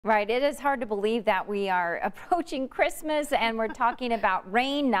Right, it is hard to believe that we are approaching Christmas and we're talking about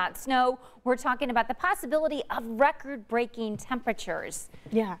rain, not snow. We're talking about the possibility of record-breaking temperatures.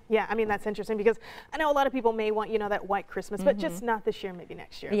 Yeah. I mean, that's interesting because I know a lot of people may want, that white Christmas, but just not this year, maybe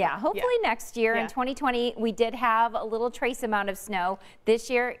next year. Yeah, hopefully next year. In 2020, we did have a little trace amount of snow. This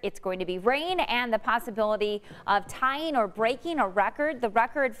year, it's going to be rain and the possibility of tying or breaking a record. The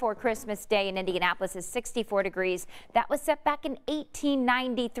record for Christmas Day in Indianapolis is 64 degrees. That was set back in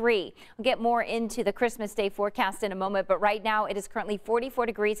 1893. We'll get more into the Christmas Day forecast in a moment, but right now it is currently 44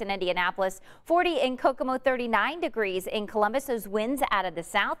 degrees in Indianapolis, 40 in Kokomo, 39 degrees in Columbus. Those winds out of the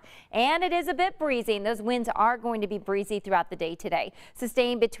south, and it is a bit breezy. And those winds are going to be breezy throughout the day today,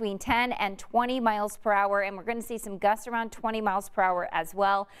 sustained between 10 and 20 miles per hour, and we're going to see some gusts around 20 miles per hour as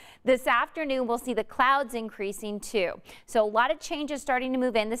well. This afternoon, we'll see the clouds increasing too. So a lot of changes starting to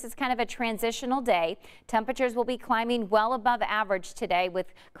move in. This is kind of a transitional day. Temperatures will be climbing well above average today, with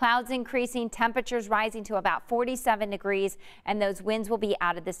clouds increasing, temperatures rising to about 47 degrees, and those winds will be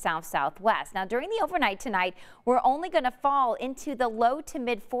out of the south-southwest. Now, during the overnight tonight, we're only going to fall into the low to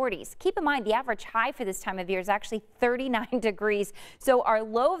mid 40s. Keep in mind, the average high for this time of year is actually 39 degrees, so our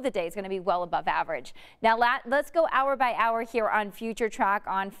low of the day is going to be well above average. Now, let's go hour by hour here on Future Track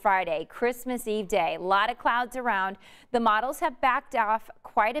on Friday, Christmas Eve day. A lot of clouds around. The models have backed off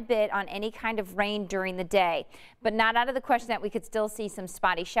quite a bit on any kind of rain during the day, but not out of the question that we could still see some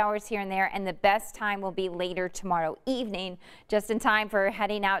spotty showers here and there, and the best time will be later tomorrow evening, just in time for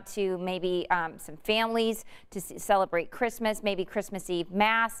heading out to maybe some families to celebrate Christmas, maybe Christmas Eve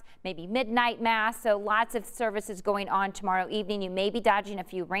Mass, maybe midnight Mass. So lots of services going on tomorrow evening. You may be dodging a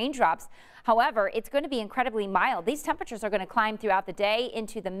few raindrops. However, it's going to be incredibly mild. These temperatures are going to climb throughout the day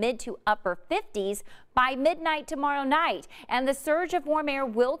into the mid to upper 50s by midnight tomorrow night. And the surge of warm air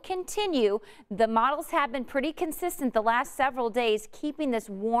will continue. The models have been pretty consistent the last several days, keeping this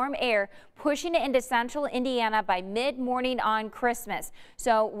warm air pushing it into central Indiana by mid-morning on Christmas.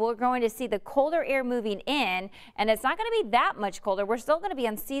 So we're going to see the colder air moving in, and it's not going to be that much colder. We're still going to be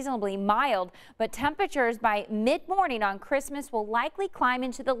unseasonably mild, but temperatures by mid-morning on Christmas will likely climb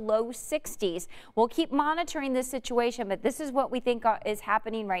into the low 60s. We'll keep monitoring this situation, but this is what we think is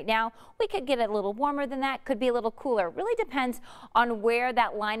happening right now. We could get a little warmer than that, could be a little cooler. It really depends on where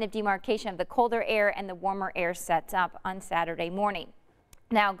that line of demarcation of the colder air and the warmer air sets up on Saturday morning.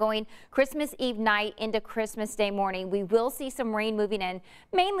 Now, going Christmas Eve night into Christmas Day morning, we will see some rain moving in,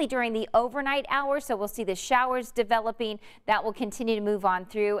 mainly during the overnight hours. So we'll see the showers developing. That will continue to move on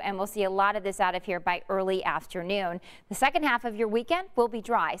through, and we'll see a lot of this out of here by early afternoon. The second half of your weekend will be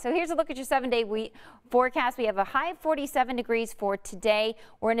dry. So here's a look at your 7-day forecast. We have a high of 47 degrees for today.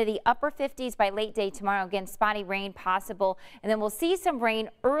 We're into the upper 50s by late day tomorrow. Again, spotty rain possible. And then we'll see some rain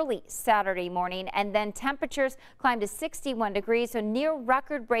early Saturday morning, and then temperatures climb to 61 degrees, so near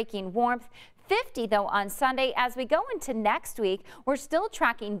record-breaking warmth. 50 though on Sunday. As we go into next week, we're still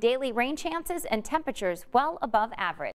tracking daily rain chances and temperatures well above average.